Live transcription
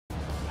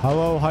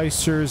Hello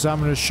heisters, I'm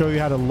going to show you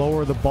how to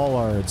lower the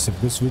bollards.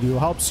 If this video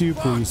helps you,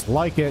 please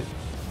like it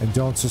and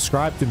don't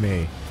subscribe to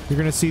me. You're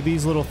going to see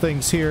these little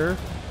things here.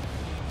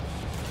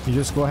 You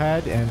just go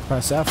ahead and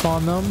press F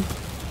on them.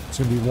 It's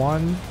going to be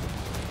one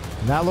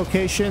in that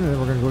location, and then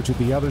we're going to go to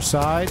the other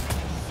side.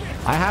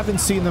 I haven't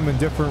seen them in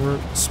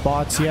different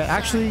spots yet.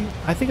 Actually,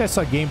 I think I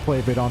saw gameplay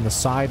of it on the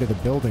side of the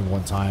building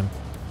one time.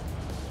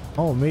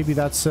 Oh, maybe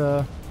that's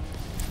oh,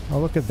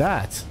 look at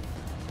that.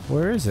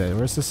 Where is it?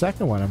 Where's the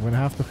second one? I'm going to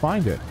have to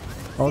find it.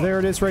 Oh, there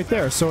it is right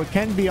there. So it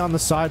can be on the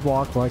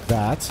sidewalk like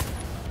that.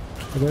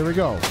 Oh, there we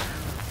go.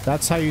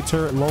 That's how you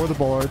lower the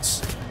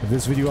bollards. If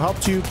this video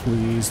helped you,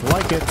 please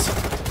like it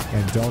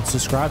and don't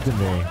subscribe to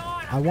me.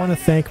 I want to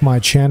thank my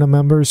channel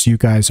members. You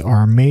guys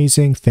are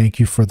amazing. Thank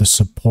you for the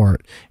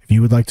support. If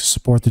you would like to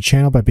support the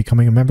channel by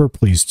becoming a member,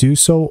 please do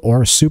so,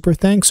 or a super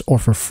thanks, or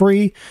for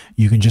free,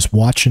 you can just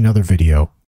watch another video.